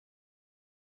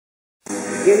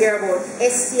You hear about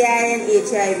STI and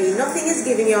HIV. Nothing is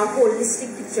giving you a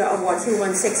holistic picture of what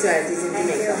human sexuality is in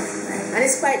Jamaica. And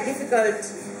it's quite difficult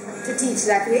to teach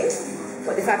that way.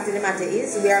 But the fact of the matter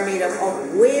is, we are made up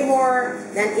of way more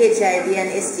than HIV and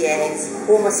STIs,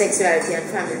 homosexuality and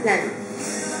family planning.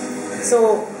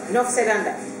 So, enough said on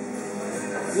that.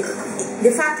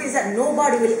 The fact is that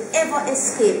nobody will ever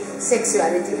escape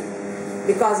sexuality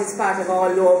because it's part of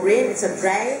our lower brain. It's a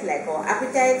drive, like our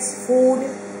appetites, food,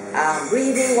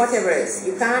 breathing, whatever it is.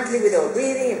 You can't live without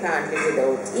breathing, you can't live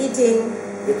without eating,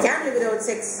 you can't live without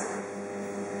sex.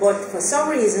 But for some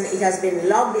reason, it has been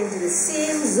logged into the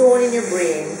same zone in your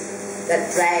brain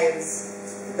that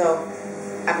drives the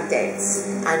appetites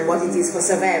and what it is for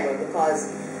survival. Because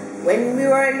when we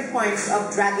were in the point of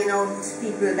dragging out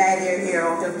people by their hair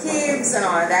out of caves and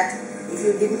all of that, if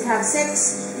you didn't have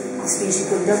sex, the species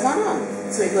couldn't have gone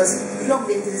on. So it was plugged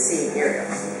into the same area.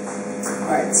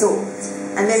 Alright, so,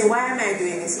 and then why am I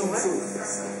doing this in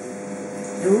truth?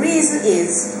 The reason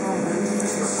is,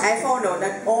 I found out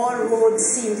that all roads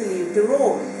seem to lead to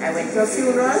Rome. I went to a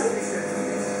funeral,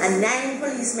 and 9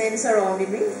 policemen surrounded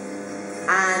me,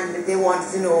 and they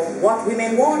wanted to know what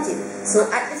women wanted.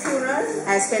 So at the funeral,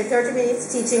 I spent 30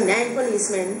 minutes teaching 9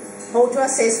 policemen how to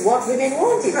assess what women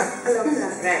wanted. I love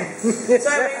that. Right. So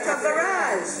I went to a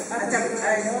garage.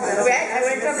 Right? I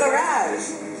went to a garage.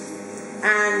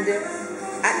 And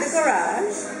at the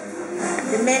garage,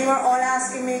 the men were all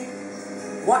asking me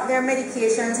what their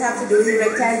medications have to do with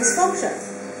erectile dysfunction.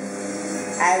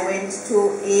 I went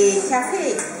to a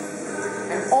cafe,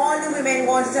 and all the women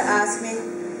wanted to ask me,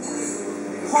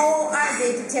 how are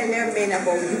they to tell their men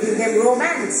about giving them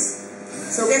romance?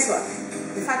 So guess what?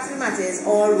 The fact of the matter is,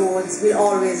 all roads will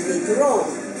always lead to Rome.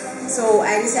 So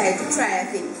I decided to try a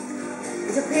thing.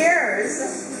 It appears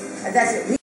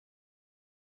that